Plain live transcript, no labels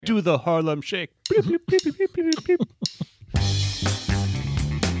Do the Harlem Shake. Beep, beep, beep, beep, beep, beep, beep.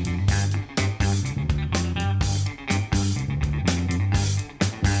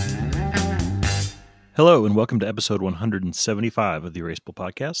 Hello, and welcome to episode 175 of the Erasable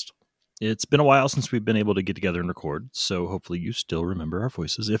Podcast. It's been a while since we've been able to get together and record, so hopefully you still remember our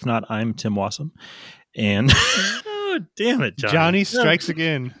voices. If not, I'm Tim Wassam, and oh, damn it, Johnny. Johnny strikes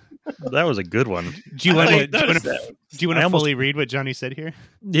again. That was a good one. Do you want to fully read what Johnny said here?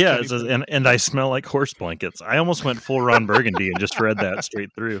 Yeah, it says, and I smell like horse blankets. I almost went full Ron Burgundy and just read that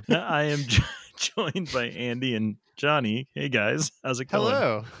straight through. I am joined by Andy and Johnny. Hey, guys. How's it going?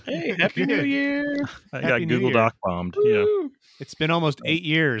 Hello. Hey, Happy New Year. I got Google Doc bombed. Yeah. It's been almost 8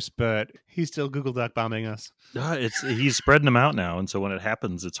 years, but he's still Google Doc bombing us. He's spreading them out now, and so when it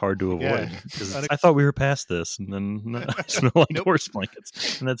happens, it's hard to avoid. Yeah. I thought we were past this, and then I smell like horse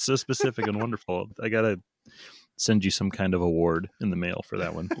blankets, and that's so specific and wonderful. I gotta send you some kind of award in the mail for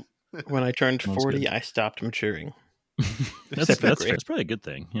that one. When I turned 40, I stopped maturing. That's probably a good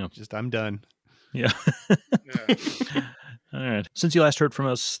thing. You know, just I'm done. Yeah. All right. Since you last heard from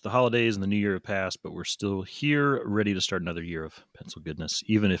us, the holidays and the new year have passed, but we're still here, ready to start another year of pencil goodness,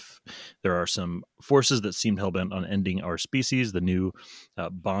 even if there are some forces that seem hell-bent on ending our species, the new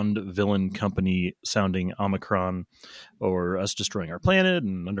Bond villain company sounding Omicron, or us destroying our planet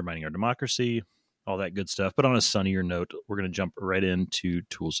and undermining our democracy, all that good stuff. But on a sunnier note, we're going to jump right into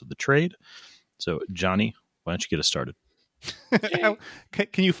tools of the trade. So, Johnny, why don't you get us started?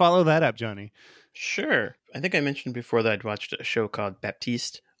 Can you follow that up, Johnny? Sure. I think I mentioned before that I'd watched a show called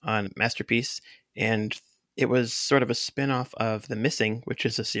Baptiste on Masterpiece, and it was sort of a spin-off of The Missing, which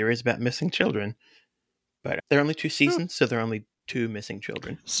is a series about missing children. But there are only 2 seasons, so there are only 2 missing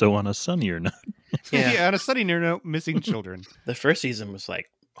children. So on a sunnier note. Yeah, on a sunnier note, missing children. The first season was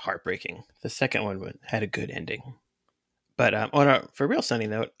like heartbreaking. The second one had a good ending. But on a for real sunny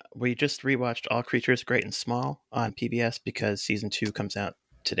note, we just rewatched All Creatures Great and Small on PBS because season 2 comes out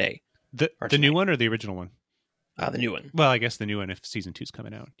today. The new one or the original one? The new one. Well, I guess the new one if season 2's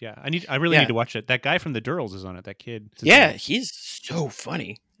coming out. Yeah, I really need to watch it. That guy from The Durrells is on it. That kid. Yeah, he's so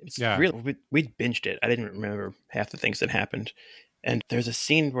funny. It's really we binged it. I didn't remember half the things that happened. And there's a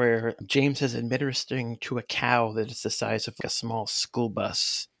scene where James is administering to a cow that is the size of a small school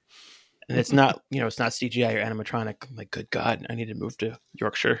bus. And it's not, it's not CGI or animatronic. I'm like, good God, I need to move to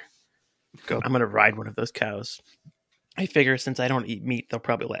Yorkshire. I'm going to ride one of those cows. I figure since I don't eat meat, they'll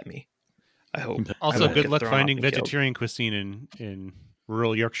probably let me. I hope. Also, good luck finding vegetarian cuisine in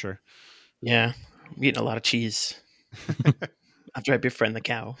rural Yorkshire. Yeah, I'm eating a lot of cheese after I befriend the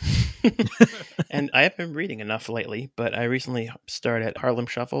cow. And I have been reading enough lately, but I recently started Harlem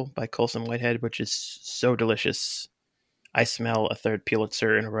Shuffle by Colson Whitehead, which is so delicious. I smell a 3rd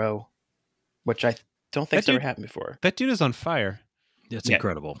Pulitzer in a row, which I don't think's ever happened before. That dude is on fire. It's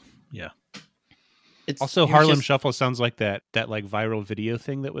incredible. Yeah. It's also Harlem Shuffle sounds like that like viral video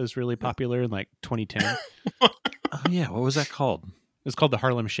thing that was really popular in like 2010. Oh yeah, what was that called? It was called the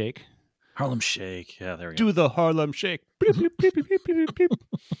Harlem Shake. Harlem Shake. Yeah, there we go. Do the Harlem Shake. Beep, beep, beep, beep, beep, beep, beep.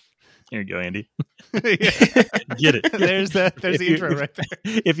 Here you go, Andy. Get it. There's the intro right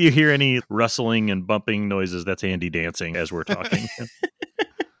there. If you hear any rustling and bumping noises, that's Andy dancing as we're talking.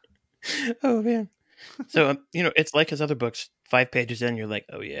 Oh man. So it's like his other books. 5 pages in, you're like,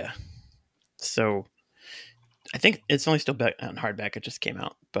 oh yeah. So I think it's only still back on hardback. It just came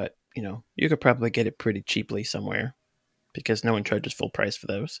out, but you could probably get it pretty cheaply somewhere because no one charges full price for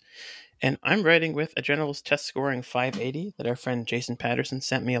those. And I'm writing with a general's test scoring 580 that our friend Jason Patterson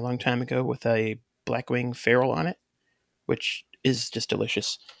sent me a long time ago with a Blackwing ferrule on it, which is just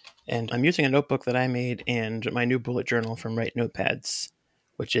delicious. And I'm using a notebook that I made and my new bullet journal from Write Notepads,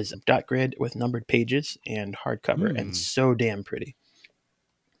 which is a dot grid with numbered pages and hardcover and so damn pretty.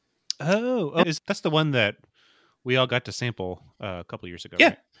 Oh, that's the one that we all got to sample a couple years ago. Yeah.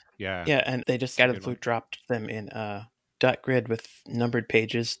 Right? Yeah. Yeah, and they just out of the blue dropped them in dot grid with numbered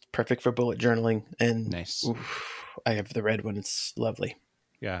pages, perfect for bullet journaling. And nice. I have the red one. It's lovely.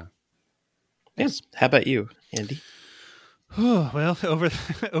 Yeah. Yes. How about you, Andy? Well, over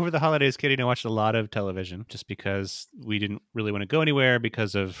the holidays, Katie and I watched a lot of television just because we didn't really want to go anywhere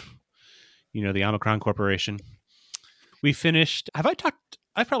because of, the Omicron Corporation. We finished.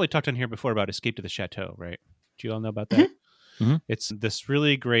 I've probably talked on here before about Escape to the Chateau, right? Do you all know about that? Mm-hmm. It's this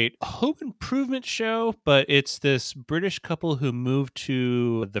really great home improvement show, but it's this British couple who moved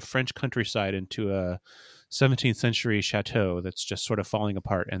to the French countryside into a 17th century chateau that's just sort of falling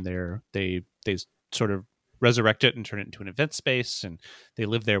apart, and they sort of resurrect it and turn it into an event space, and they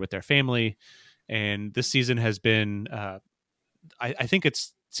live there with their family. And this season has been, I think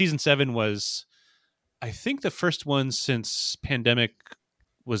it's season 7 was, I think the first one since pandemic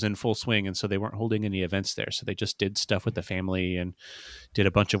was in full swing, and so they weren't holding any events there. So they just did stuff with the family and did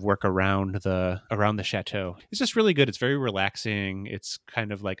a bunch of work around the chateau. It's just really good. It's very relaxing. It's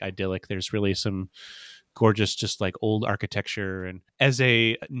kind of like idyllic. There's really some gorgeous, just like old architecture. And as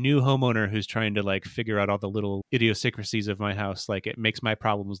a new homeowner who's trying to like figure out all the little idiosyncrasies of my house, like it makes my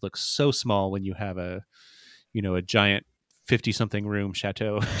problems look so small when you have a giant 50 something room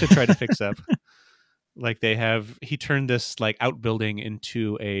chateau to try to fix up. Like he turned this like outbuilding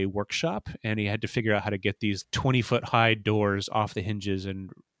into a workshop, and he had to figure out how to get these 20-foot high doors off the hinges and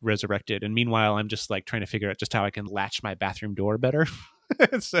resurrected. And meanwhile, I'm just like trying to figure out just how I can latch my bathroom door better.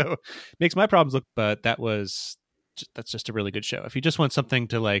 So it makes my problems look, but that's just a really good show. If you just want something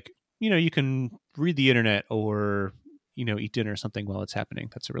to like, you can read the internet or, eat dinner or something while it's happening.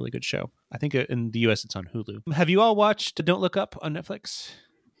 That's a really good show. I think in the US it's on Hulu. Have you all watched Don't Look Up on Netflix?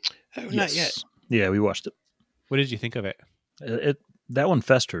 Oh, not yet. Yeah, we watched it. What did you think of it? That one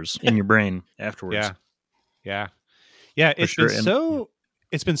festers in your brain afterwards. Yeah.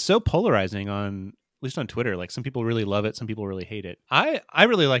 It's been so polarizing at least on Twitter. Like some people really love it, some people really hate it. I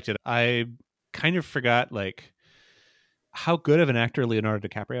really liked it. I kind of forgot like how good of an actor Leonardo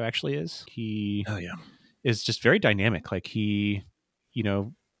DiCaprio actually is. He is just very dynamic. Like he,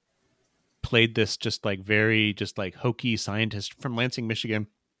 played this just like very just like hokey scientist from Lansing, Michigan,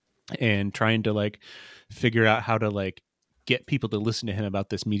 and trying to like figure out how to like get people to listen to him about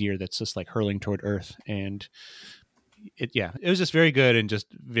this meteor that's just like hurling toward Earth. And it was just very good and just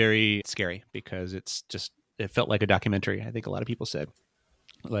very scary because it felt like a documentary. I think a lot of people said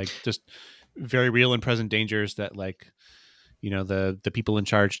like just very real and present dangers that like, the people in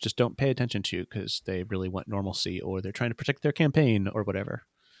charge just don't pay attention to because they really want normalcy or they're trying to protect their campaign or whatever.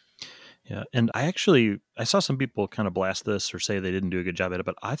 Yeah, and I saw some people kind of blast this or say they didn't do a good job at it,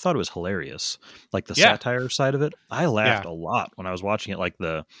 but I thought it was hilarious. Like the satire side of it, I laughed a lot when I was watching it. Like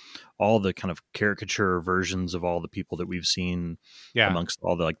all the kind of caricature versions of all the people that we've seen amongst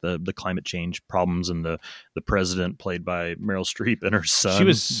all the like the climate change problems, and the president played by Meryl Streep and her son. She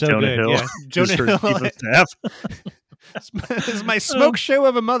was so Jonah good. Hill, Yeah. Jonah Hill. Chief of staff. This is my smoke show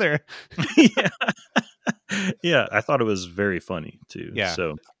of a mother. Yeah, I thought it was very funny too. Yeah,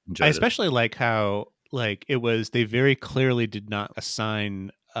 so I especially like how like it was. They very clearly did not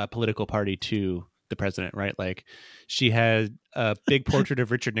assign a political party to the president, right? Like she had a big portrait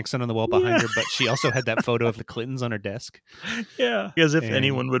of Richard Nixon on the wall behind her, but she also had that photo of the Clintons on her desk. Yeah, because if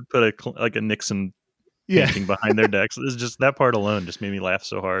anyone would put a Nixon painting behind their decks, it's just that part alone just made me laugh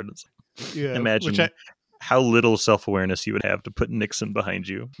so hard. Imagine how little self-awareness you would have to put Nixon behind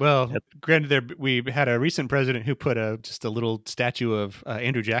you. Well, granted, we had a recent president who put just a little statue of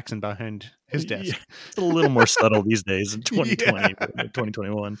Andrew Jackson behind his desk. Yeah, it's a little more subtle these days in 2020,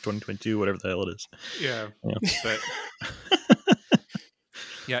 2021, 2022, whatever the hell it is. Yeah. But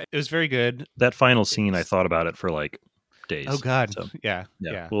yeah, it was very good. That final scene, I thought about it for like days. Oh God. So, yeah.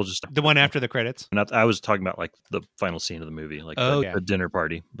 We'll just the one after the credits. I was talking about like the final scene of the movie, like the dinner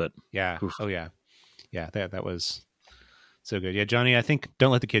party. But oof. Oh yeah. Yeah, that was so good. Yeah, Johnny, I think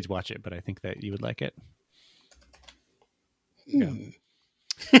don't let the kids watch it, but I think that you would like it. Yeah.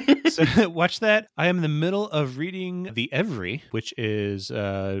 So watch that. I am in the middle of reading The Every, which is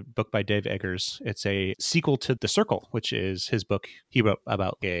a book by Dave Eggers. It's a sequel to The Circle, which is his book he wrote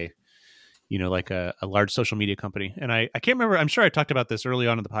about a large social media company. And I can't remember. I'm sure I talked about this early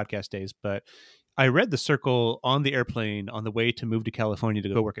on in the podcast days, but I read The Circle on the airplane on the way to move to California to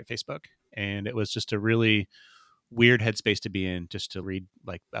go work at Facebook. And it was just a really weird headspace to be in, just to read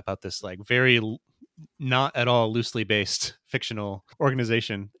like about this like very not at all loosely based fictional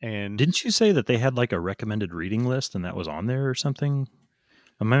organization. And didn't you say that they had like a recommended reading list and that was on there or something?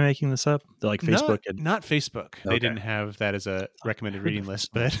 Am I making this up? Like Facebook not Facebook. Okay. They didn't have that as a recommended reading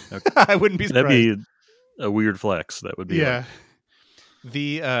list, but I wouldn't be surprised. That'd be a weird flex. That would be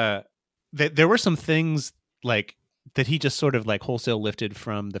there were some things like that he just sort of like wholesale lifted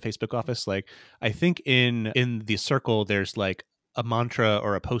from the Facebook office. Like I think in The Circle, there's like a mantra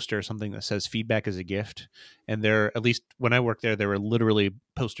or a poster or something that says feedback is a gift. And there, at least when I worked there were literally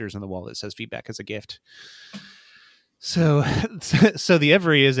posters on the wall that says feedback is a gift. So The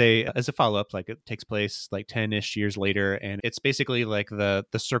Every is a follow-up, like it takes place like 10-ish years later. And it's basically like the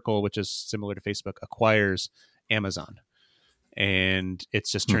Circle, which is similar to Facebook, acquires Amazon. And it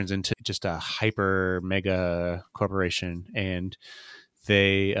just turns into just a hyper mega corporation, and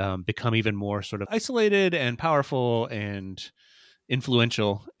they become even more sort of isolated and powerful and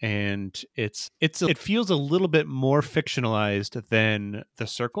influential. And it feels a little bit more fictionalized than The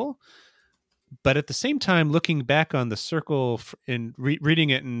Circle, but at the same time, looking back on The Circle and reading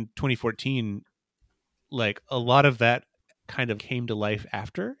it in 2014, like a lot of that kind of came to life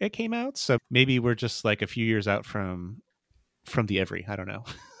after it came out. So maybe we're just like a few years out from the Every. I don't know.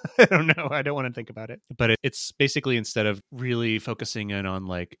 I don't know. I don't want to think about it. But it's basically, instead of really focusing in on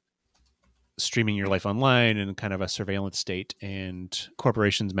like streaming your life online and kind of a surveillance state and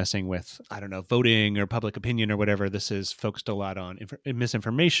corporations messing with, I don't know, voting or public opinion or whatever, this is focused a lot on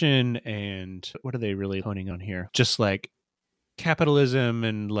misinformation. And what are they really honing on here? Just like capitalism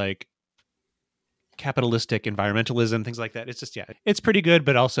and like capitalistic environmentalism, things like that. It's just, yeah, it's pretty good,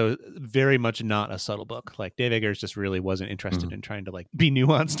 but also very much not a subtle book. Like Dave Eggers just really wasn't interested in trying to like be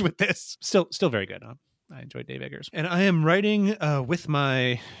nuanced with this. Still very good. I enjoyed Dave Eggers. And I am writing with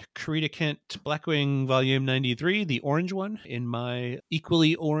my Karita Kent Blackwing Volume 93, the orange one, in my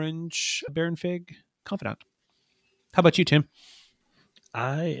equally orange Baron Fig Confidant. How about you, Tim?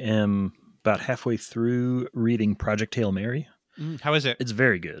 I am about halfway through reading Project Hail Mary. How is it? It's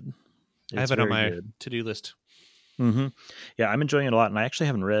very good. I have it on my to-do list. Mm-hmm. Yeah, I'm enjoying it a lot, and I actually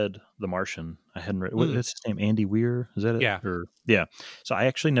haven't read The Martian. I hadn't read. What's his name? Andy Weir? Is that it? Yeah. Yeah. So I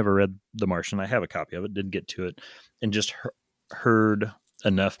actually never read The Martian. I have a copy of it. Didn't get to it, and just heard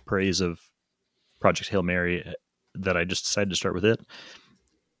enough praise of Project Hail Mary that I just decided to start with it.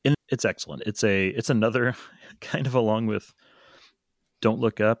 And it's excellent. It's another kind of along with Don't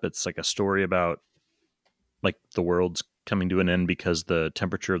Look Up. It's like a story about like the world's coming to an end because the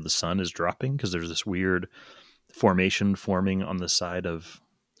temperature of the sun is dropping, because there's this weird formation forming on the side of,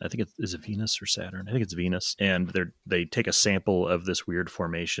 I think is it Venus or Saturn? I think it's Venus. And they take a sample of this weird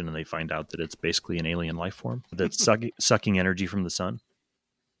formation and they find out that it's basically an alien life form that's sucking energy from the sun.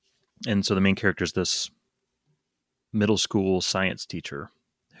 And so the main character is this middle school science teacher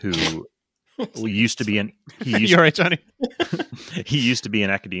who used to be You're right, Johnny. He used to be in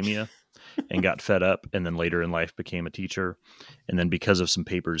academia and got fed up, and then later in life became a teacher. And then because of some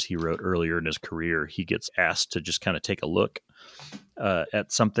papers he wrote earlier in his career, he gets asked to just kind of take a look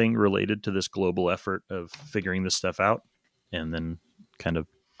at something related to this global effort of figuring this stuff out, and then kind of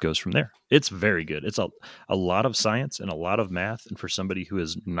goes from there. It's very good. It's a lot of science and a lot of math, and for somebody who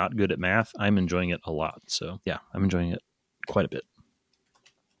is not good at math, I'm enjoying it a lot. So yeah, I'm enjoying it quite a bit.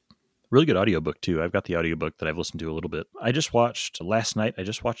 Really good audiobook too. I've got the audiobook that I've listened to a little bit. Last night I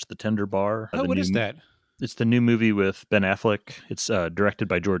just watched The Tender Bar. What is that? It's the new movie with Ben Affleck. It's directed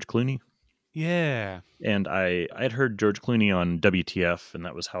by George Clooney. Yeah. And I had heard George Clooney on WTF, and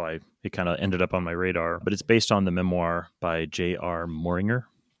that was how it kind of ended up on my radar. But it's based on the memoir by J.R. Moringer.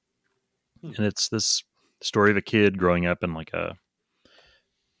 And it's this story of a kid growing up in like a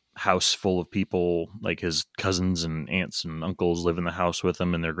house full of people, like his cousins and aunts and uncles live in the house with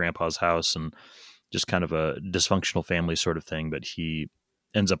him in their grandpa's house, and just kind of a dysfunctional family sort of thing. But he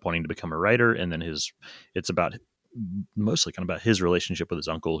ends up wanting to become a writer, and then it's about mostly kind of about his relationship with his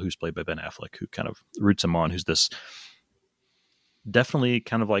uncle, who's played by Ben Affleck, who kind of roots him on, who's this definitely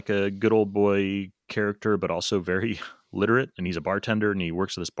kind of like a good old boy character, but also very literate. And he's a bartender, and he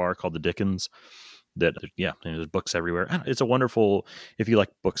works at this bar called the Dickens. There's books everywhere. It's a wonderful, if you like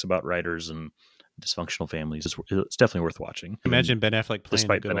books about writers and dysfunctional families, it's definitely worth watching. Imagine Ben Affleck playing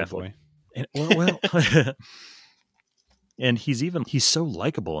despite a good Ben old Affleck. boy. And, and he's so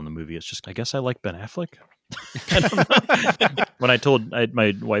likable in the movie. It's just, I guess I like Ben Affleck. I don't know. When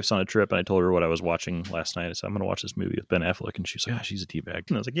my wife's on a trip and I told her what I was watching last night, I said, I'm going to watch this movie with Ben Affleck. And she's like, oh, she's a teabag.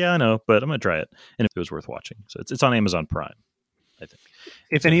 And I was like, yeah, I know, but I'm going to try it. And it was worth watching. So it's on Amazon Prime, I think.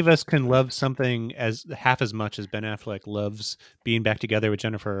 If any of us can love something as half as much as Ben Affleck loves being back together with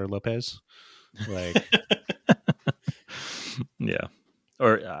Jennifer Lopez, like, yeah.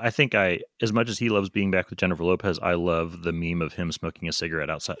 Or I think as much as he loves being back with Jennifer Lopez, I love the meme of him smoking a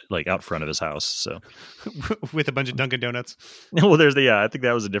cigarette outside, like out front of his house. So with a bunch of Dunkin' Donuts. Well, I think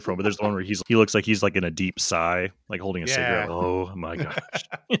that was a different one, but there's the one where he looks like he's like in a deep sigh, like holding a cigarette. Oh my gosh.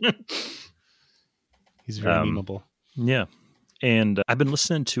 He's very memeable. Yeah. And I've been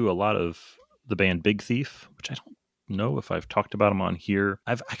listening to a lot of the band Big Thief, which I don't know if I've talked about them on here.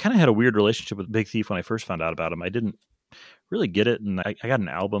 I kind of had a weird relationship with Big Thief when I first found out about them. I didn't really get it, and I got an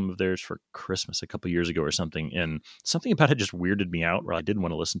album of theirs for Christmas a couple years ago or something, and something about it just weirded me out where I didn't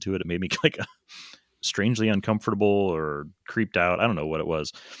want to listen to it. It made me like strangely uncomfortable or creeped out. I don't know what it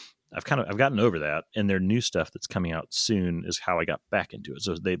was. I've gotten over that, and their new stuff that's coming out soon is how I got back into it.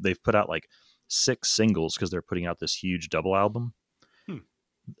 So they've put out like 6 singles because they're putting out this huge double album.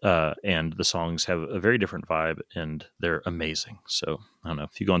 And the songs have a very different vibe, and they're amazing. So I don't know,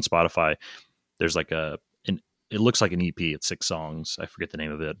 if you go on Spotify, there's like it looks like an EP. It's 6 songs. I forget the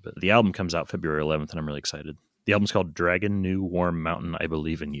name of it, but the album comes out February 11th, and I'm really excited. The album's called Dragon New Warm Mountain, I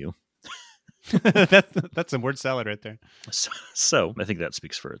Believe in You. That's some word salad right there. So I think that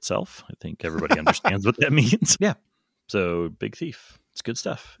speaks for itself. I think everybody understands what that means. Yeah. So Big Thief. It's good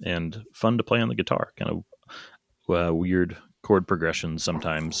stuff and fun to play on the guitar. Kind of weird chord progressions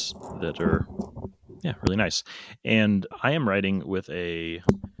sometimes that are, really nice. And I am writing with a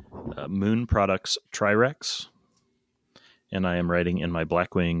Moon Products Trirex, and I am writing in my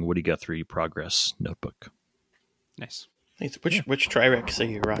Blackwing Woody Guthrie Progress notebook. Nice. Which Trirex are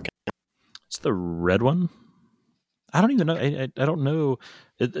you rocking? It's the red one. I don't even know. I don't know.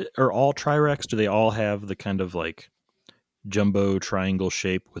 Are all Trirex? Do they all have the kind of like jumbo triangle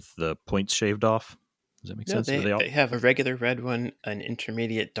shape with the points shaved off? Does that make sense? They have a regular red one, an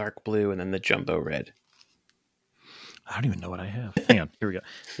intermediate dark blue, and then the jumbo red. I don't even know what I have. Hang on. Here we go.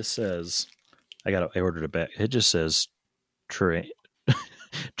 This says I ordered it back. It just says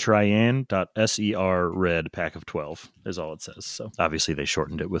Trian.ser red pack of 12 is all it says. So obviously they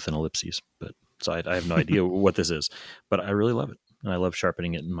shortened it with an ellipses, but so I have no idea what this is, but I really love it. And I love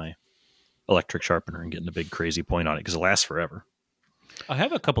sharpening it in my electric sharpener and getting a big crazy point on it because it lasts forever. I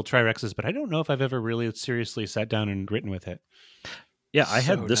have a couple Trirexes, but I don't know if I've ever really seriously sat down and written with it. Yeah, I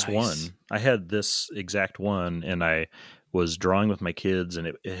had this nice. one. I had this exact one, and I was drawing with my kids, and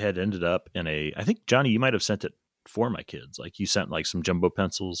it had ended up in I think, Johnny, you might have sent it for my kids. Like you sent like some jumbo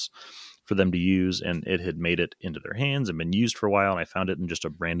pencils for them to use, and it had made it into their hands and been used for a while. And I found it in just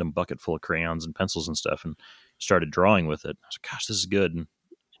a random bucket full of crayons and pencils and stuff and started drawing with it. I was like, gosh, this is good. And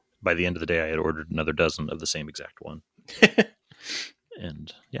by the end of the day, I had ordered another dozen of the same exact one.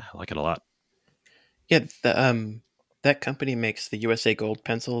 And yeah, I like it a lot. Yeah, that company makes the USA Gold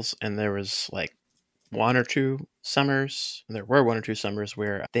pencils, and there were one or two summers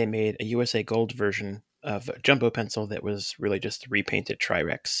where they made a USA Gold version of a jumbo pencil that was really just repainted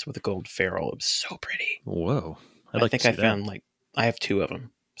Trirex with a gold ferrule. It was so pretty. Whoa. I think I found I have two of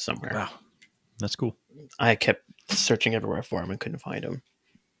them somewhere. Wow. That's cool. I kept searching everywhere for them and couldn't find them.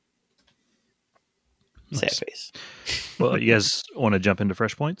 Sad face. Well, you guys want to jump into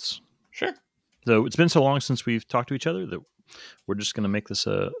Fresh Points? Sure. So it's been so long since we've talked to each other that we're just going to make this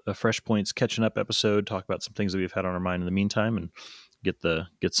a Fresh Points catching up episode, talk about some things that we've had on our mind in the meantime, and get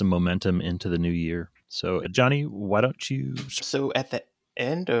some momentum into the new year. So, Johnny, why don't you... So at the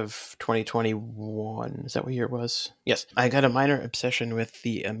end of 2021, is that what year it was? Yes. I got a minor obsession with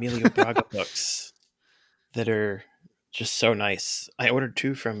the Emilio Braga books that are just so nice. I ordered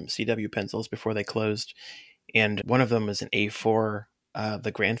two from CW Pencils before they closed, and one of them was an A4,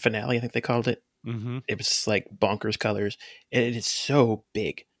 the grand finale, I think they called it. Mm-hmm. It was just like bonkers colors. It is so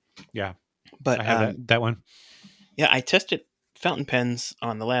big. Yeah. But I have that one. Yeah, I tested fountain pens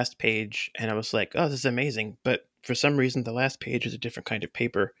on the last page, and I was like, oh, this is amazing. But for some reason, the last page is a different kind of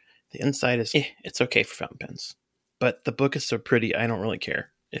paper. The inside is, it's okay for fountain pens. But the book is so pretty, I don't really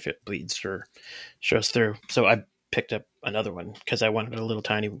care if it bleeds or shows through. So I picked up another one because I wanted a little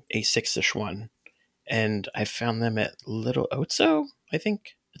tiny A6-ish one. And I found them at Little Otso, I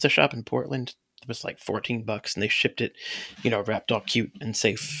think. It's a shop in Portland. It was like $14, and they shipped it, wrapped all cute and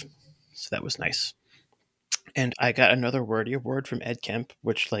safe. So that was nice. And I got another Wordy award from Ed Kemp,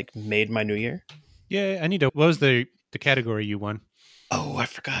 which made my new year. Yeah, I need to. What was the category you won? Oh, I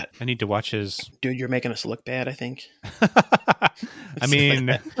forgot. I need to watch his. Dude, you're making us look bad, I think. I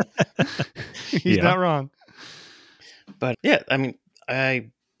mean, he's not wrong. But yeah, I mean,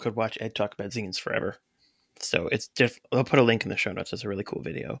 I could watch Ed talk about zines forever. So it's I'll put a link in the show notes. It's a really cool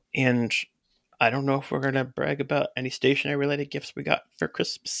video. And I don't know if we're going to brag about any stationery related gifts we got for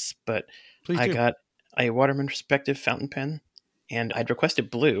Christmas, but I got a Waterman Perspective fountain pen, and I'd requested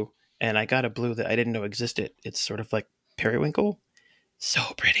blue, and I got a blue that I didn't know existed. It's sort of like periwinkle. So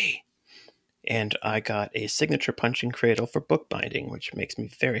pretty. And I got a signature punching cradle for bookbinding, which makes me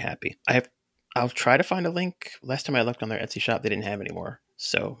very happy. I'll try to find a link. Last time I looked on their Etsy shop, they didn't have any more.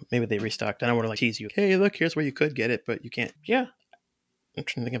 So maybe they restocked. I don't want to tease you. Hey, look, here's where you could get it, but you can't. Yeah. I'm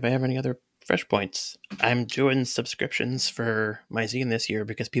trying to think if I have any other Fresh Points. I'm doing subscriptions for my zine this year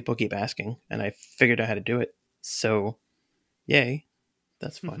because people keep asking, and I figured out how to do it. So, yay.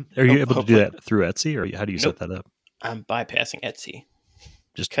 That's fun. Are you able to do that through Etsy, or how do you set that up? I'm bypassing Etsy.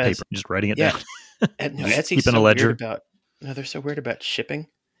 Just paper, just writing it down. No, Etsy's keeping a ledger. They're so weird about shipping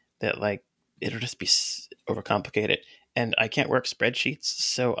that it'll just be overcomplicated. And I can't work spreadsheets,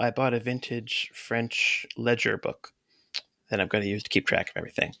 so I bought a vintage French ledger book that I'm going to use to keep track of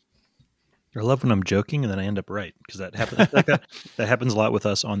everything. I love when I'm joking and then I end up right, because that happens. That happens a lot with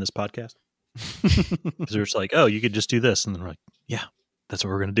us on this podcast. Because we're just like, oh, you could just do this, and then we're like, yeah, that's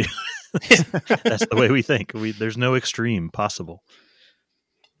what we're going to do. That's the way we think. There's no extreme possible.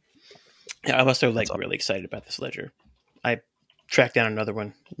 Yeah, I'm also really excited about this ledger. I tracked down another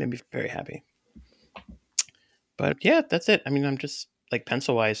one. It made me very happy. But yeah, that's it. I mean, I'm just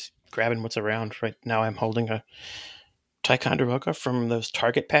pencil wise grabbing what's around right now. I'm holding Ticonderoga from those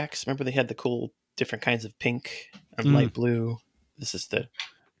Target packs. Remember they had the cool different kinds of pink and light blue. This is the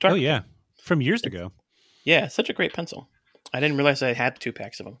dark. Oh yeah, blue. from years ago. Yeah, such a great pencil. I didn't realize I had 2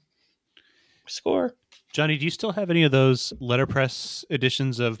 packs of them. Score. Johnny, do you still have any of those letterpress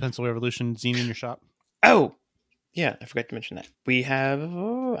editions of Pencil Revolution zine in your shop? Oh, yeah, I forgot to mention that. We have, I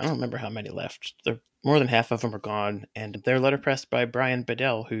don't remember how many left. More than half of them are gone, and they're letterpressed by Brian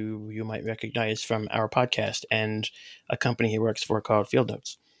Bedell, who you might recognize from our podcast and a company he works for called Field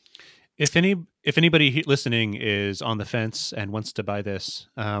Notes. If anybody listening is on the fence and wants to buy this,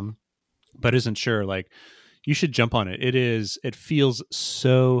 but isn't sure, like, you should jump on it. It feels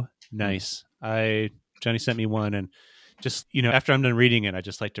so nice. Johnny sent me one, and just, after I'm done reading it, I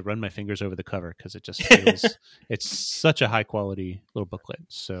just like to run my fingers over the cover because it just feels it's such a high quality little booklet.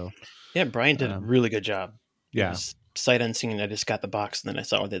 So yeah, Brian did a really good job. Yeah, it was sight unseen. I just got the box and then I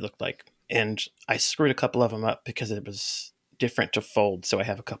saw what they looked like, and I screwed a couple of them up because it was different to fold. So I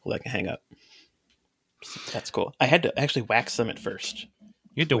have a couple that can hang up. So that's cool. I had to actually wax them at first.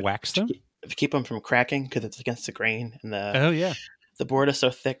 You had to wax them to keep them from cracking because it's against the grain and the board is so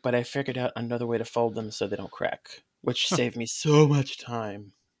thick. But I figured out another way to fold them so they don't crack, which saved me so much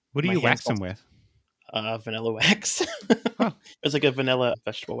time. What do you wax them with? Vanilla wax. Huh. It's like a vanilla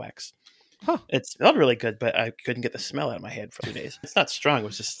vegetable wax. Huh. It smelled really good, but I couldn't get the smell out of my head for 2 days. It's not strong. It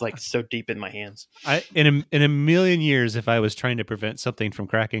was just like so deep in my hands. In a million years, if I was trying to prevent something from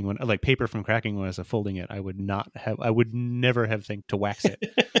cracking, like paper from cracking when I was folding it, I would never have think to wax it.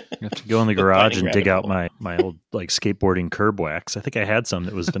 You have to go in the garage and dig out my old like skateboarding curb wax. I think I had some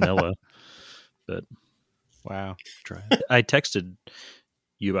that was vanilla, but wow. Try it. I texted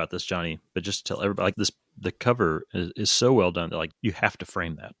you about this, Johnny, but just to tell everybody, like the cover is so well done that like you have to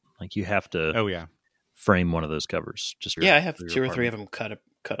frame that. Like you have to frame one of those covers. I have 2 or 3 of them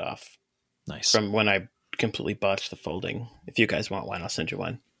cut off. Nice. From when I completely botched the folding. If you guys want one, I'll send you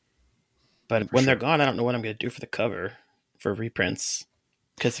one. But when they're gone, I don't know what I'm going to do for the cover for reprints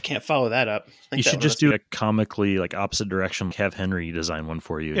because I can't follow that up. You should just do a comically like opposite direction. Have Henry design one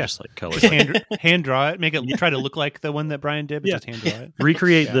for you. Yeah. Just like color. hand draw it. Make it try to look like the one that Brian did, but just hand draw it.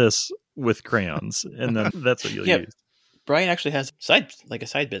 Recreate this with crayons, and then that's what you'll use. Brian actually has a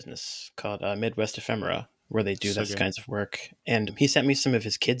side business called Midwest Ephemera, where they do those kinds of work. And he sent me some of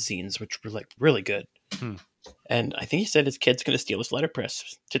his kids' zines, which were like really good. And I think he said his kid's going to steal his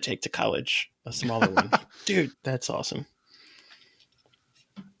letterpress to take to college, a smaller one. Dude, that's awesome.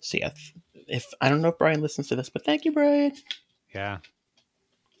 So yeah, if I don't know if Brian listens to this, but thank you, Brian. Yeah,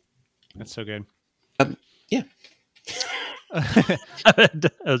 that's so good. Yeah. I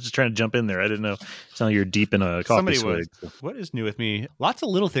was just trying to jump in there. I didn't know. It sounded like you're deep in a coffee swig. What is new with me? Lots of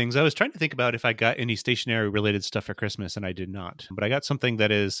little things. I was trying to think about if I got any stationery related stuff for Christmas, and I did not. But I got something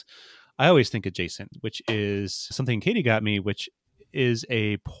that is, I always think adjacent, which is something Katie got me, which is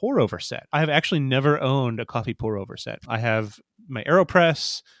a pour over set. I have actually never owned a coffee pour over set. I have my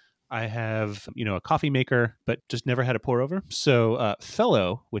AeroPress. I have, a coffee maker, but just never had a pour over. So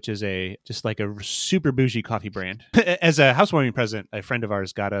Fellow, which is just like a super bougie coffee brand. As a housewarming present, a friend of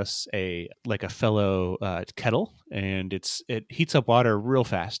ours got us a Fellow kettle, and it heats up water real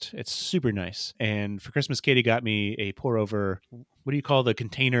fast. It's super nice. And for Christmas, Katie got me a pour over. What do you call the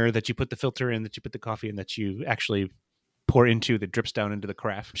container that you put the filter in, that you put the coffee in, that you actually pour into, that drips down into the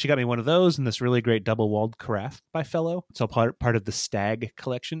carafe? She got me one of those and this really great double-walled carafe by Fellow. It's all part of the Stag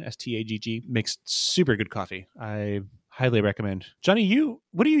collection, STAGG. Makes super good coffee. I highly recommend. Johnny,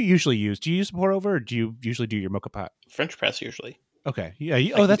 what do you usually use? Do you use a pour over, or do you usually do your mocha pot? French press usually. Okay.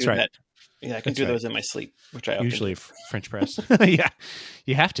 Yeah. That's right. Yeah, I can do those in my sleep, which I usually do. French press. Yeah,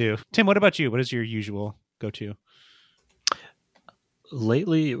 you have to. Tim, what about you? What is your usual go-to?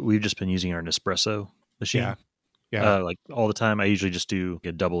 Lately, we've just been using our Nespresso machine. Yeah. Like all the time. I usually just do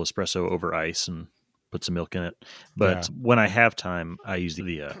a double espresso over ice and put some milk in it. But when I have time, I use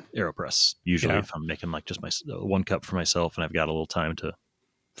the AeroPress. Usually if I'm making like just my 1 cup for myself and I've got a little time to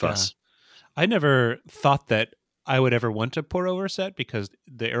fuss. I never thought that I would ever want a pour over set, because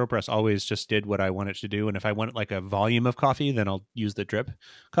the AeroPress always just did what I want it to do. And if I want like a volume of coffee, then I'll use the drip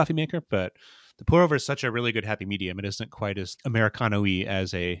coffee maker. But the pour over is such a really good happy medium. It isn't quite as Americano-y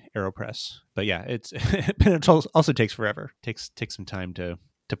as a AeroPress. But yeah, it also takes forever. Takes some time to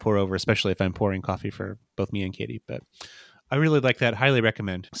pour over, especially if I'm pouring coffee for both me and Katie. But I really like that. Highly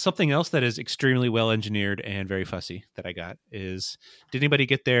recommend. Something else that is extremely well engineered and very fussy that I got is, did anybody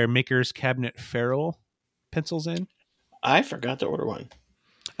get their Maker's Cabinet Ferrule pencils in? I forgot to order one.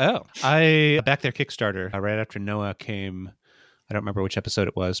 Oh, I backed their Kickstarter right after Noah came. I don't remember which episode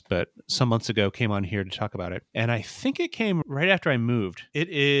it was, but some months ago came on here to talk about it. And I think it came right after I moved. It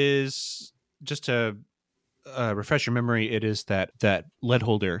is, just to refresh your memory, it is that lead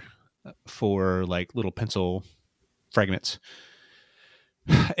holder for like little pencil fragments.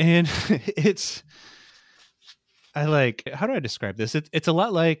 And how do I describe this? It's a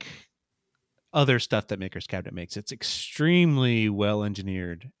lot like other stuff that Maker's Cabinet makes. It's extremely well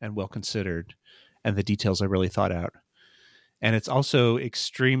engineered and well considered, and the details are really thought out. And it's also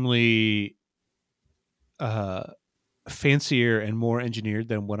extremely fancier and more engineered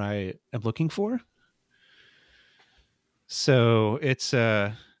than what I am looking for. So it's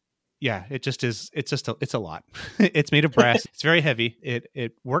it's a lot. It's made of brass. It's very heavy.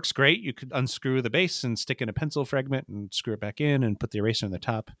 It works great. You could unscrew the base and stick in a pencil fragment and screw it back in and put the eraser on the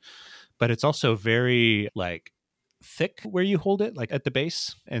top. But it's also very like thick where you hold it, like at the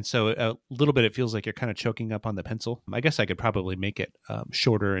base. And so a little bit, it feels like you're kind of choking up on the pencil. I guess I could probably make it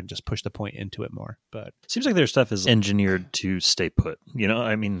shorter and just push the point into it more. But seems like their stuff is engineered to stay put.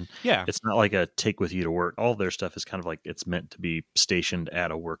 I mean, yeah, it's not like a take with you to work. All of their stuff is kind of like it's meant to be stationed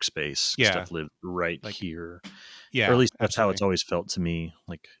at a workspace. Yeah. Stuff lived right like here. Yeah. Or at least that's absolutely. how it's always felt to me.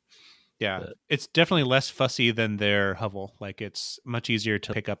 Like, yeah, it's definitely less fussy than their Hovel. Like it's much easier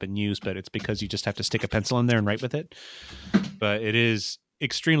to pick up and use, but it's because you just have to stick a pencil in there and write with it. But it is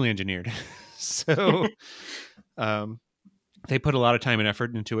extremely engineered. So they put a lot of time and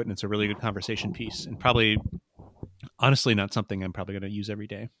effort into it, and it's a really good conversation piece, and probably honestly not something I'm probably going to use every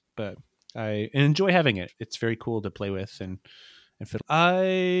day, but I enjoy having it. It's very cool to play with and fiddle.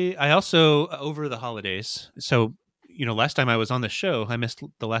 I also, over the holidays, so last time I was on the show, I missed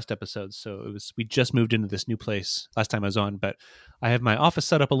the last episode. So we just moved into this new place last time I was on, but I have my office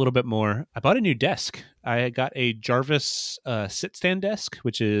set up a little bit more. I bought a new desk. I got a Jarvis sit stand desk,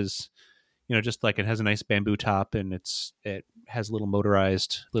 which is, just like it has a nice bamboo top, and it has a little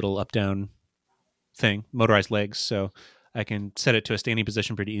motorized little up down thing, motorized legs. So I can set it to a standing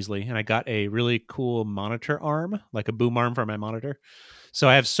position pretty easily. And I got a really cool monitor arm, like a boom arm for my monitor. So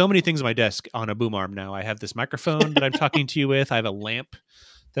I have so many things on my desk on a boom arm now. I have this microphone that I'm talking to you with. I have a lamp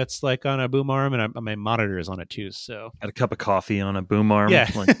that's like on a boom arm, and my monitor is on it too. So got a cup of coffee on a boom arm. Yeah,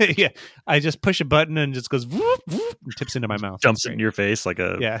 yeah. I just push a button and it just goes whoop, whoop, and tips into my mouth. Jumps into your face like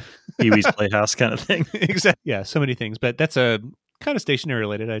a Pee Wee's Playhouse kind of thing. Exactly. Yeah, so many things. But that's a kind of stationary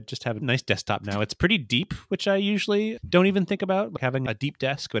related. I just have a nice desktop now. It's pretty deep, which I usually don't even think about having a deep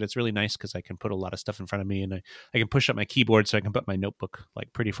desk, but it's really nice because I can put a lot of stuff in front of me, and I can push up my keyboard so I can put my notebook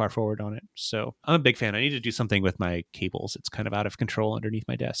like pretty far forward on it. So I'm a big fan. I need to do something with my cables. It's kind of out of control underneath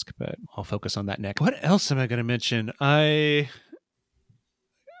my desk, but I'll focus on that next. What else am I going to mention?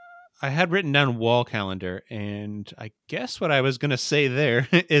 I had written down wall calendar, and I guess what I was going to say there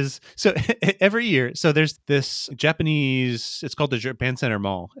is, so every year, so there's this Japanese, it's called the Japan Center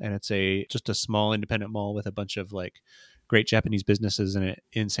Mall, and it's just a small independent mall with a bunch of like great Japanese businesses in it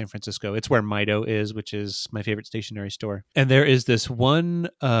in San Francisco. It's where Maido is, which is my favorite stationery store. And there is this one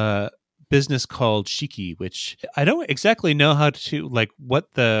business called Shiki, which I don't exactly know how to, like,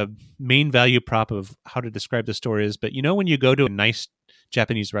 what the main value prop of how to describe the store is, but when you go to a nice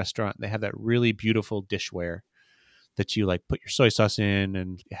Japanese restaurant, they have that really beautiful dishware that you like put your soy sauce in,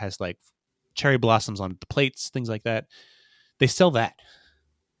 and it has like cherry blossoms on the plates, things like that. They sell that.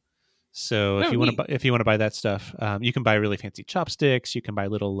 So if you want to buy that stuff, you can buy really fancy chopsticks. You can buy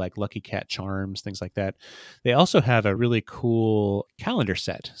little like Lucky Cat charms, things like that. They also have a really cool calendar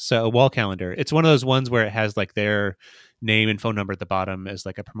set. So a wall calendar. It's one of those ones where it has like their name and phone number at the bottom as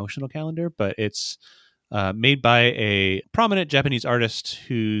like a promotional calendar, but it's made by a prominent Japanese artist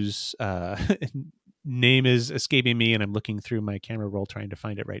whose name is escaping me, and I'm looking through my camera roll trying to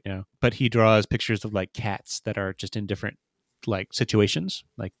find it right now. But he draws pictures of like cats that are just in different like situations,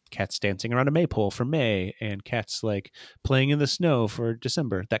 like cats dancing around a maypole for May, and cats like playing in the snow for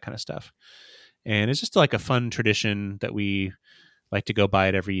December, that kind of stuff. And it's just like a fun tradition that we like to go buy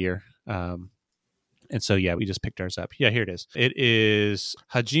it every year. And so, we just picked ours up. Yeah, here it is. It is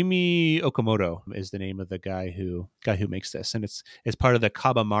Hajime Okamoto is the name of the guy who makes this. And it's part of the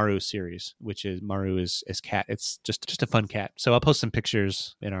Kaba Maru series, which is Maru is cat. It's just a fun cat. So I'll post some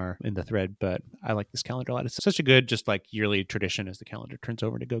pictures in the thread, but I like this calendar a lot. It's such a good, just like yearly tradition as the calendar turns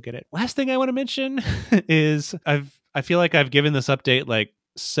over to go get it. Last thing I want to mention is I feel like I've given this update like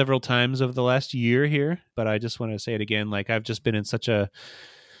several times over the last year here, but I just want to say it again. Like I've just been in such a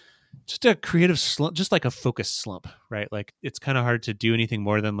creative slump, just like a focus slump, right? Like it's kind of hard to do anything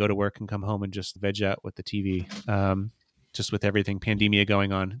more than go to work and come home and just veg out with the TV. Just with everything pandemia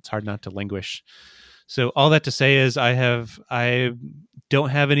going on, it's hard not to languish. So all that to say is I don't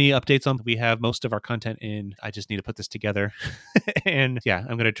have any updates on. We have most of our content in. I just need to put this together. And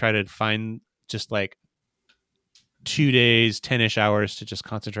I'm going to try to find just like 2 days, 10-ish hours to just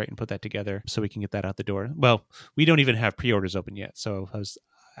concentrate and put that together so we can get that out the door. Well, we don't even have pre-orders open yet. So I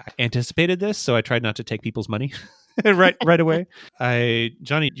anticipated this, so I tried not to take people's money right away.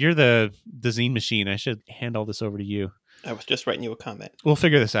 Johnny, you're the zine machine. I should hand all this over to you. I was just writing you a comment. We'll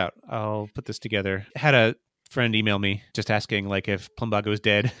figure this out. I'll put this together. Had a friend email me just asking like if Plumbago is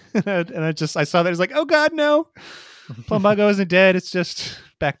dead. And I saw that. I was like, oh God, no. Plumbago isn't dead. It's just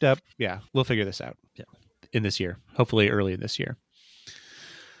backed up. Yeah, we'll figure this out in this year. Hopefully early in this year.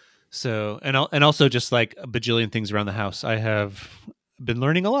 So, and also just like a bajillion things around the house. I have been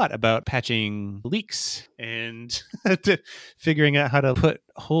learning a lot about patching leaks and figuring out how to put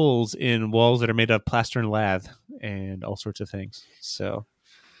holes in walls that are made of plaster and lath and all sorts of things. So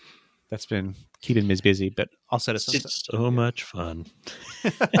that's been keeping me busy, but I'll set us up. It's so much fun.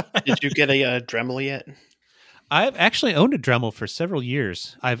 Did you get a Dremel yet? I've actually owned a Dremel for several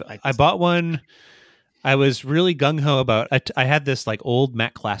years. I bought one. I was really gung-ho about I had this like old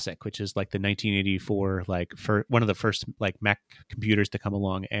Mac Classic, which is like the 1984 like for one of the first like Mac computers to come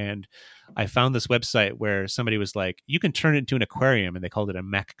along, and I found this website where somebody was like, you can turn it into an aquarium, and they called it a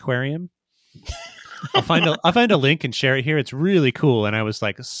Mac aquarium. I'll find a link and share it here. It's really cool, and I was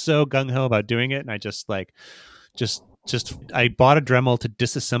like so gung-ho about doing it, and I just I bought a Dremel to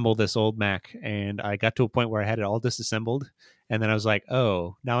disassemble this old Mac, and I got to a point where I had it all disassembled. And then I was like,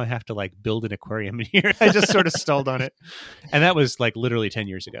 oh, now I have to like build an aquarium in here. I just sort of stalled on it. And that was like literally 10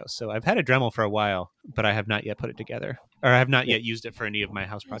 years ago. So I've had a Dremel for a while, but I have not yet put it together, or I have not yet used it for any of my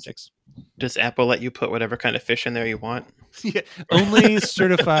house projects. Does Apple let you put whatever kind of fish in there you want? Yeah, only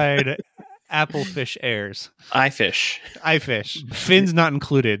certified Apple fish airs. iFish. Fins not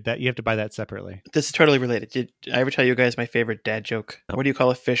included. That you have to buy that separately. This is totally related. Did I ever tell you guys my favorite dad joke? What do you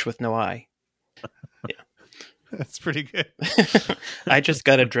call a fish with no eye? That's pretty good. I just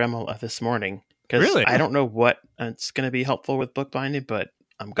got a Dremel this morning because really? I don't know what it's going to be helpful with bookbinding, but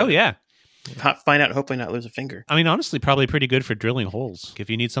I'm going to find out and hopefully not lose a finger. I mean, honestly, probably pretty good for drilling holes if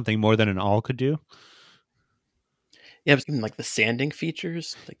you need something more than an awl could do. Yeah, but even like the sanding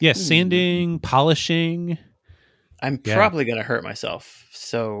features. Like, sanding, polishing. I'm probably going to hurt myself,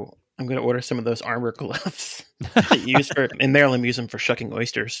 so I'm going to order some of those armor gloves that you use in Maryland. We use them for shucking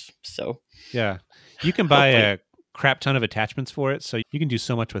oysters. So yeah. You can buy a crap ton of attachments for it, so you can do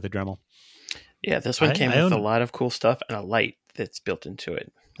so much with a Dremel. Yeah, this one came with a lot of cool stuff and a light that's built into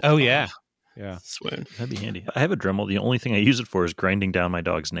it. Yeah. Swoon. That'd be handy. I have a Dremel. The only thing I use it for is grinding down my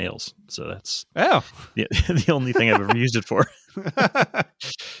dog's nails. So that's the only thing I've ever used it for.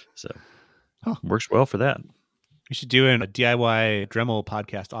 So works well for that. You should do a DIY Dremel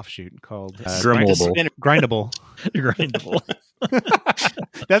podcast offshoot called Dremel. Grindable. Grindable.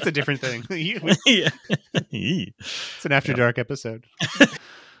 That's a different thing. It's an After Dark episode.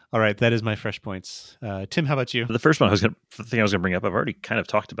 All right, that is my fresh points. Tim, how about you? The first one I was going to bring up, I've already kind of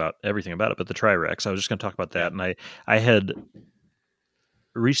talked about everything about it, but the Tri-Rex, I was just going to talk about that. And I had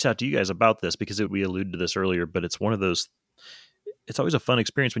reached out to you guys about this because we alluded to this earlier, but it's one of those, it's always a fun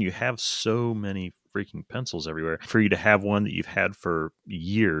experience when you have so many freaking pencils everywhere for you to have one that you've had for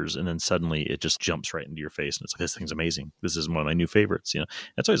years and then suddenly it just jumps right into your face and it's like, this thing's amazing. This is one of my new favorites.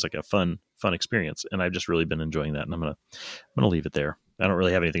 It's always like a fun experience. And I've just really been enjoying that. And I'm going to leave it there. I don't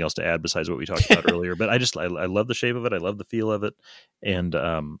really have anything else to add besides what we talked about earlier, but I love the shape of it. I love the feel of it. And,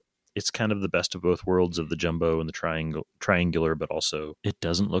 it's kind of the best of both worlds of the jumbo and the triangular, but also it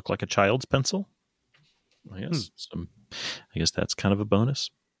doesn't look like a child's pencil. I guess that's kind of a bonus.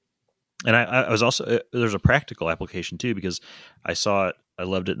 And I was also, there's a practical application too, because I saw it, I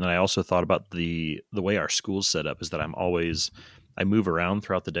loved it. And I also thought about the way our school's set up is that I move around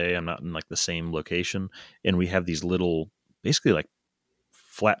throughout the day. I'm not in like the same location. And we have these little, basically like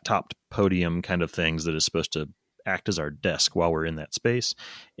flat topped podium kind of things that is supposed to act as our desk while we're in that space.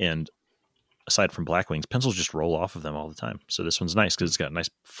 And aside from Blackwings, pencils just roll off of them all the time. So this one's nice because it's got a nice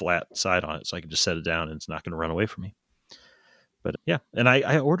flat side on it. So I can just set it down and it's not going to run away from me. But yeah, and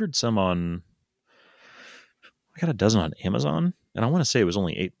I ordered some I got a dozen on Amazon, and I want to say it was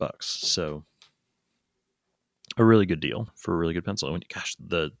only $8. So a really good deal for a really good pencil.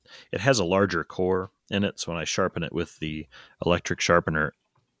 It has a larger core in it. So when I sharpen it with the electric sharpener,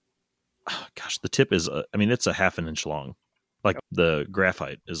 the tip is, it's a half an inch long. Like the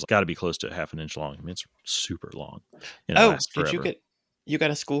graphite is got to be close to half an inch long. I mean, it's super long. Did you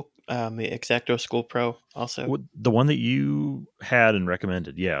got a school, the X-Acto School Pro also? The one that you had and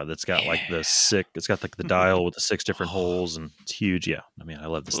recommended. Yeah. That's got like it's got like the dial with the 6 different holes and it's huge. Yeah. I mean, I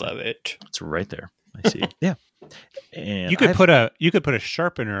love this. Love it. It's right there. I see. Yeah. And you could put a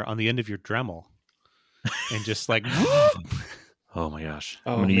sharpener on the end of your Dremel and just like, Oh my gosh.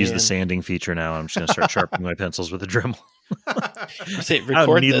 Oh, I'm going to use the man. sanding feature now. I'm just going to start sharpening my pencils with a Dremel. Say, How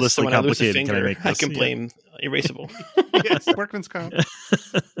record this so needlessly when I lose a complicated can I finger, make I this? can Yeah. blame Erasable. Yes, workman's comp.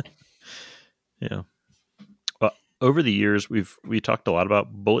 Yeah. Well, over the years, we talked a lot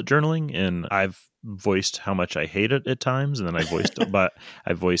about bullet journaling, and I've voiced how much I hate it at times, and then I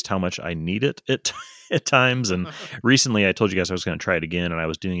voiced how much I need it at times. And recently, I told you guys I was going to try it again, and I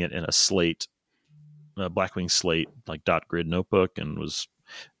was doing it in a slate, a Blackwing slate, like dot grid notebook, and was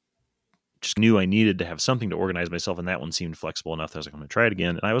just knew I needed to have something to organize myself, and that one seemed flexible enough that I was like, I'm going to try it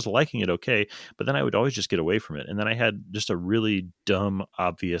again. And I was liking it okay, but then I would always just get away from it. And then I had just a really dumb,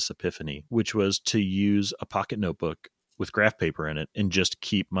 obvious epiphany, which was to use a pocket notebook with graph paper in it and just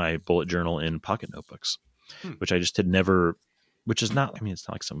keep my bullet journal in pocket notebooks, which I just had never, which is not, I mean, it's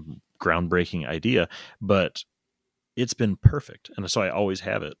not like some groundbreaking idea, but it's been perfect. And so I always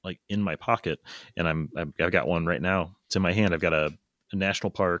have it like in my pocket, and I've got one right now. It's in my hand. I've got a national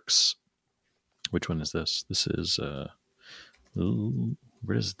parks. Which one is this? This is,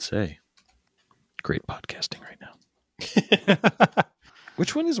 where does it say? Great podcasting right now.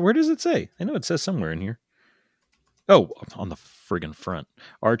 Which one where does it say? I know it says somewhere in here. Oh, on the friggin' front.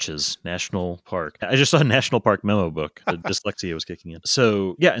 Arches National Park. I just saw a National Park memo book. The dyslexia was kicking in.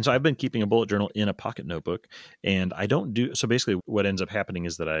 So, yeah. And so I've been keeping a bullet journal in a pocket notebook, and I don't do, so basically what ends up happening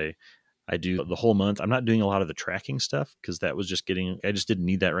is that I do the whole month. I'm not doing a lot of the tracking stuff because that was just I just didn't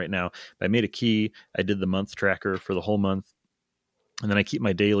need that right now. But I made a key. I did the month tracker for the whole month. And then I keep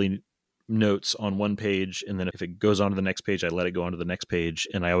my daily notes on one page. And then if it goes on to the next page, I let it go on to the next page.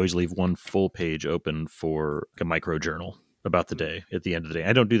 And I always leave one full page open for a micro journal about the day at the end of the day.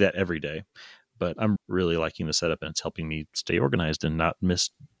 I don't do that every day, but I'm really liking the setup, and it's helping me stay organized and not miss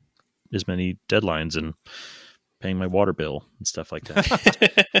as many deadlines and paying my water bill and stuff like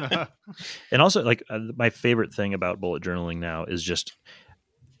that. And also, like, my favorite thing about bullet journaling now is just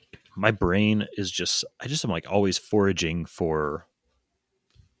my brain is just, I just am like always foraging for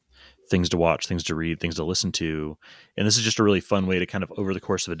things to watch, things to read, things to listen to. And this is just a really fun way to kind of over the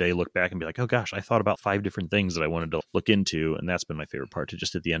course of a day look back and be like, oh gosh, I thought about 5 different things that I wanted to look into. And that's been my favorite part, to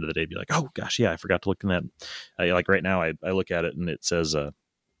just at the end of the day be like, oh gosh, yeah, I forgot to look in that. Like right now I look at it and it says the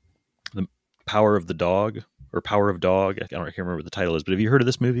Power of the Dog, or Power of Dog. I can't remember what the title is, but have you heard of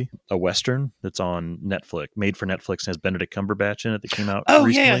this movie? A Western that's on Netflix, made for Netflix, and has Benedict Cumberbatch in it, that came out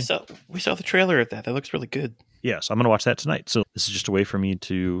recently. Yeah. So we saw the trailer of that. That looks really good. Yeah, so I'm going to watch that tonight. So this is just a way for me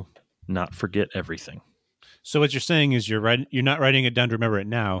to not forget everything. So what you're saying is you're not writing it down to remember it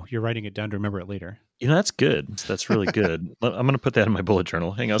now. You're writing it down to remember it later. You know, that's good. That's really good. I'm going to put that in my bullet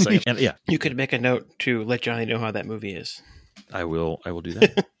journal. Hang on a second. And yeah, You could make a note to let Johnny know how that movie is. I will do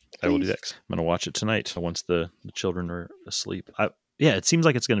that. I will do that. I'm going to watch it tonight once the children are asleep. Yeah, it seems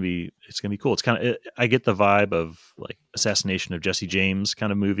like it's going to be cool. It's kind of, I get the vibe of like Assassination of Jesse James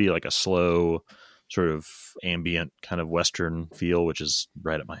kind of movie, like a slow sort of ambient kind of Western feel, which is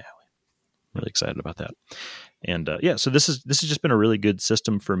right up my alley. Really excited about that. And yeah, so this has just been a really good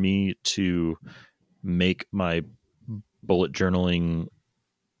system for me to make my bullet journaling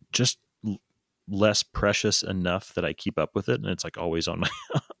just less precious enough that I keep up with it, and it's like always on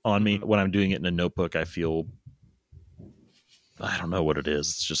me. When I'm doing it in a notebook, I feel, I don't know what it is.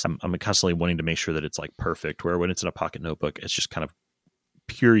 It's just I'm constantly wanting to make sure that it's like perfect, where when it's in a pocket notebook, it's just kind of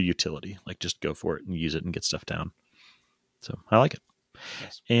pure utility, like just go for it and use it and get stuff down. So I like it.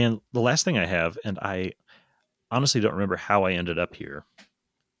 Yes. And the last thing I have, and I honestly don't remember how I ended up here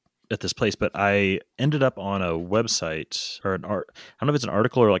at this place, but I ended up on a website, or I don't know if it's an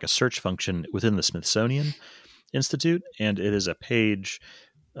article or like a search function within the Smithsonian Institute, and it is a page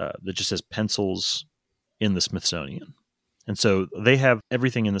that just says pencils in the Smithsonian. And so they have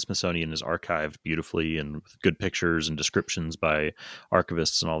everything in the Smithsonian is archived beautifully and with good pictures and descriptions by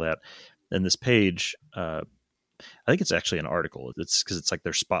archivists and all that. And this page, I think it's actually an article. It's because it's like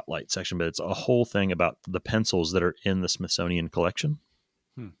their spotlight section, but it's a whole thing about the pencils that are in the Smithsonian collection.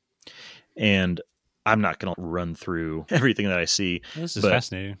 And I'm not going to run through everything that I see. This is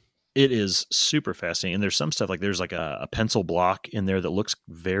fascinating. It is super fascinating. And there's some stuff like there's like a pencil block in there that looks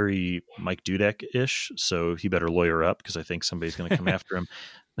very Mike Dudek-ish. So he better lawyer up, because I think somebody's going to come after him.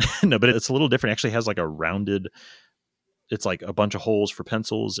 No, but it's a little different. It actually has like a rounded, it's like a bunch of holes for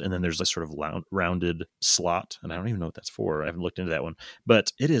pencils. And then there's this sort of rounded slot. And I don't even know what that's for. I haven't looked into that one.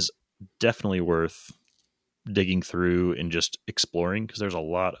 But it is definitely worth digging through and just exploring, because there's a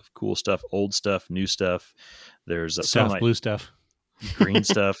lot of cool stuff, old stuff, new stuff. There's blue stuff, green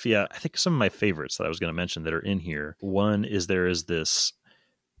stuff. Yeah, I think some of my favorites that I was going to mention that are in here. One is there is this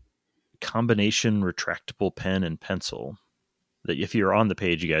combination retractable pen and pencil that if you're on the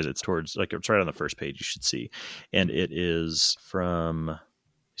page, you guys, it's towards, like, it's right on the first page you should see. And it is from,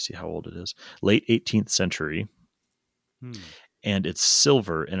 see how old it is, late 18th century. And it's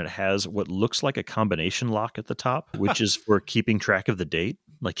silver, and it has what looks like a combination lock at the top, which is for keeping track of the date.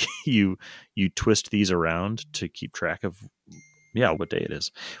 Like you twist these around to keep track of, what day it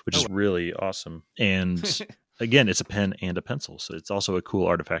is, which is really awesome. And again, it's a pen and a pencil. So it's also a cool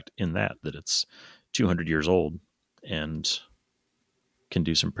artifact in that it's 200 years old and can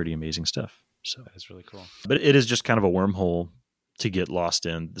do some pretty amazing stuff. So that is really cool. But it is just kind of a wormhole to get lost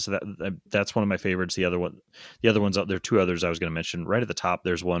in. So that's one of my favorites. The other ones, there are two others I was going to mention. Right at the top,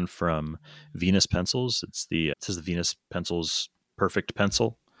 there's one from Venus Pencils. It says the Venus Pencils Perfect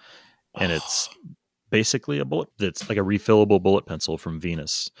Pencil, and it's basically a bullet. It's like a refillable bullet pencil from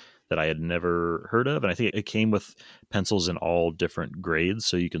Venus that I had never heard of, and I think it came with pencils in all different grades,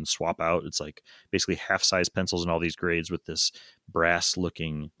 so you can swap out. It's like basically half-size pencils in all these grades with this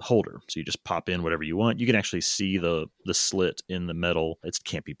brass-looking holder. So you just pop in whatever you want. You can actually see the slit in the metal. It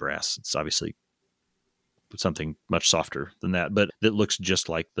can't be brass. It's obviously something much softer than that, but it looks just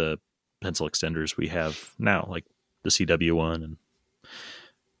like the pencil extenders we have now, like the CW one and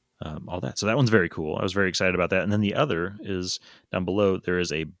all that. So that one's very cool. I was very excited about that. And then the other is down below. There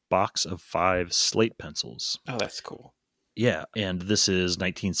is a box of 5 slate pencils. Oh, that's cool. Yeah. And this is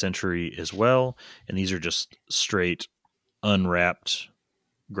 19th century as well. And these are just straight unwrapped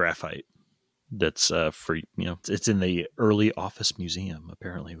graphite. That's for, it's in the early office museum,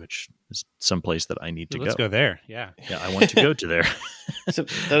 apparently, which is someplace that I need to go. Let's go there. Yeah. Yeah. I want to go to there. So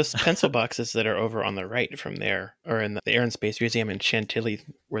those pencil boxes that are over on the right from there are in the Air and Space Museum in Chantilly,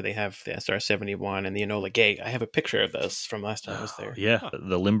 where they have the SR-71 and the Enola Gay. I have a picture of those from last time I was there. Yeah.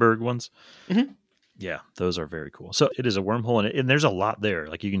 The Limburg ones. Mm-hmm. Yeah, those are very cool. So it is a wormhole, and there's a lot there.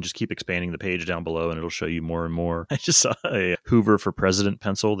 Like, you can just keep expanding the page down below, and it'll show you more and more. I just saw a Hoover for President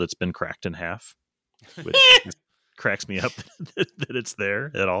pencil that's been cracked in half, which cracks me up that it's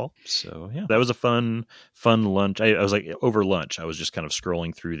there at all. So yeah, that was a fun lunch. I was like, over lunch, I was just kind of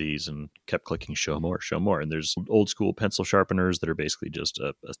scrolling through these and kept clicking show more. And there's old school pencil sharpeners that are basically just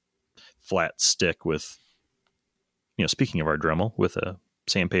a flat stick with, speaking of our Dremel, with a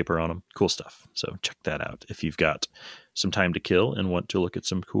sandpaper on them. Cool stuff. So check that out if you've got some time to kill and want to look at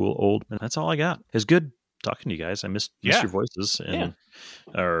some cool old. And that's all I got. It's good talking to you guys. I missed your voices, and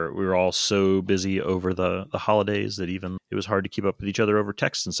we were all so busy over the holidays that even it was hard to keep up with each other over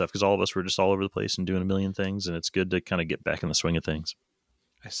text and stuff, because all of us were just all over the place and doing a million things, and it's good to kind of get back in the swing of things.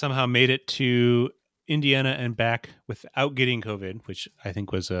 I somehow made it to Indiana and back without getting COVID, which I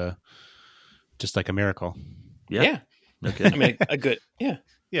think was just like a miracle. Yeah. Okay. I mean, a good, yeah.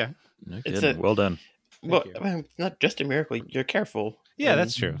 Okay. Well done. Well, I mean, it's not just a miracle. You're careful. Yeah,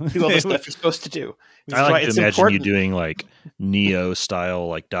 that's true. Do all the stuff you're supposed to do. I like to imagine you doing like Neo style,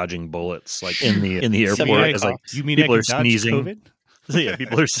 like dodging bullets, like in the airport. As like you mean people I are can dodge sneezing. COVID? Yeah,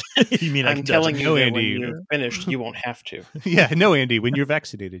 people are. You mean I'm telling you, No, that Andy. when you're finished, you won't have to. Yeah, no, Andy. When you're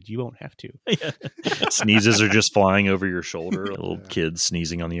vaccinated, you won't have to. Yeah. Sneezes are just flying over your shoulder. Little kids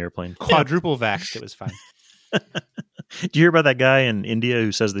sneezing on the airplane. Quadruple vaxxed. It was fine. Do you hear about that guy in India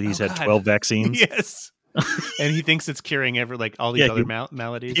who says that he's had 12 vaccines? Yes. And he thinks it's curing all these other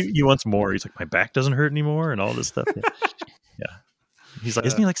maladies. He wants more. He's like, my back doesn't hurt anymore, and all this stuff. Yeah. He's like,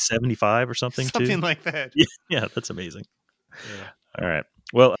 isn't he like 75 or something too? Something like that. Yeah, that's amazing. Yeah. All right.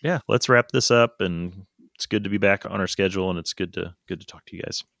 Well, yeah, let's wrap this up, and it's good to be back on our schedule, and it's good to talk to you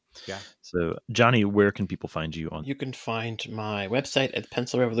guys. Yeah. So, Johnny, where can people find you on? You can find my website at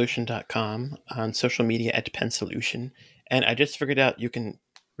pencilrevolution.com, on social media at Pensolution, and I just figured out you can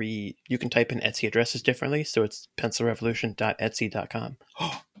type in Etsy addresses differently, so it's pencilrevolution.etsy.com.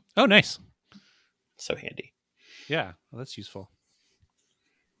 Oh, nice. So handy. Yeah, well, that's useful.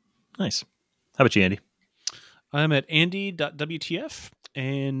 Nice. How about you, Andy? I'm at andy.wtf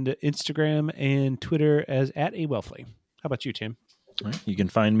and Instagram and Twitter as @awellfley. How about you, Tim? All right. You can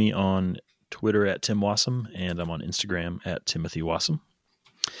find me on Twitter at Tim Wassam, and I'm on Instagram at Timothy Wassam.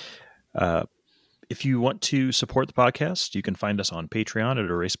 If you want to support the podcast, you can find us on Patreon at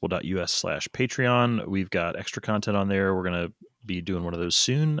erasable.us/Patreon. We've got extra content on there. We're going to be doing one of those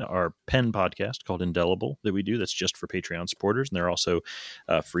soon. Our pen podcast called Indelible that we do, that's just for Patreon supporters. And there are also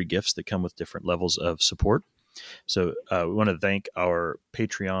free gifts that come with different levels of support. So we want to thank our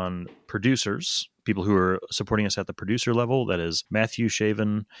Patreon producers, people who are supporting us at the producer level. That is Matthew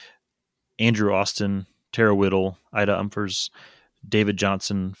Shaven, Andrew Austin, Tara Whittle, Ida Umfers, David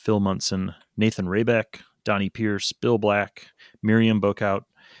Johnson, Phil Munson, Nathan Raybeck, Donnie Pierce, Bill Black, Miriam Bokout,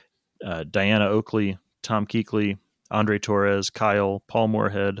 Diana Oakley, Tom Keekley, Andre Torres, Kyle, Paul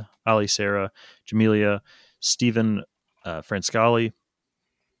Moorhead, Ali Sarah, Jamelia, Stephen Franscali,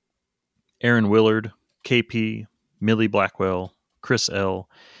 Aaron Willard, KP, Millie Blackwell, Chris L.,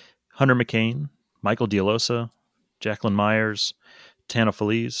 Hunter McCain, Michael Dialosa, Jacqueline Myers, Tana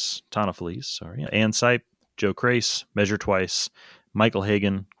Feliz, Ann Sipe, Joe Crace, Measure Twice, Michael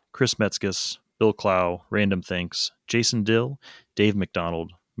Hagan, Chris Metzges, Bill Clow, Random Thanks, Jason Dill, Dave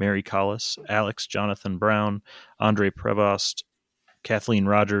McDonald, Mary Collis, Alex Jonathan Brown, Andre Prevost, Kathleen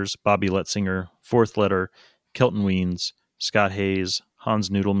Rogers, Bobby Letzinger, Fourth Letter, Kelton Weens, Scott Hayes, Hans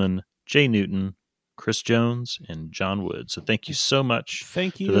Noodleman, Jay Newton, Chris Jones, and John Wood. So thank you so much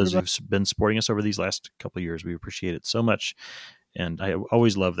Thank you, to those everybody. who've been supporting us over these last couple of years. We appreciate it so much. And I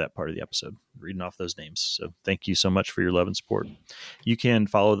always love that part of the episode, reading off those names. So thank you so much for your love and support. You can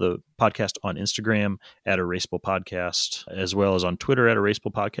follow the podcast on Instagram at Erasable Podcast, as well as on Twitter at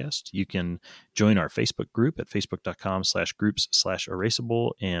Erasable Podcast. You can join our Facebook group at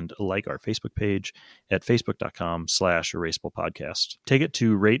facebook.com/groups/erasable and like our Facebook page at facebook.com/erasable podcast. Take it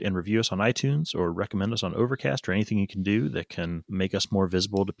to rate and review us on iTunes or recommend us on Overcast or anything you can do that can make us more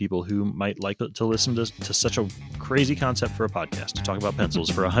visible to people who might like to listen to such a crazy concept for a podcast, to talk about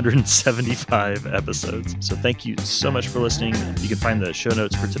pencils for 175 episodes. So thank you so much for listening. You can find the show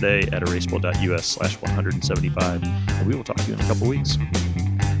notes for today at erasable.us/175, and we will talk to you in a couple weeks.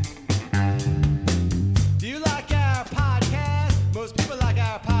 Do you like our podcast? Most people like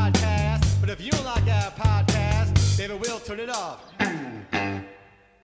our podcast, but if you don't like our podcast, baby, we'll turn it off.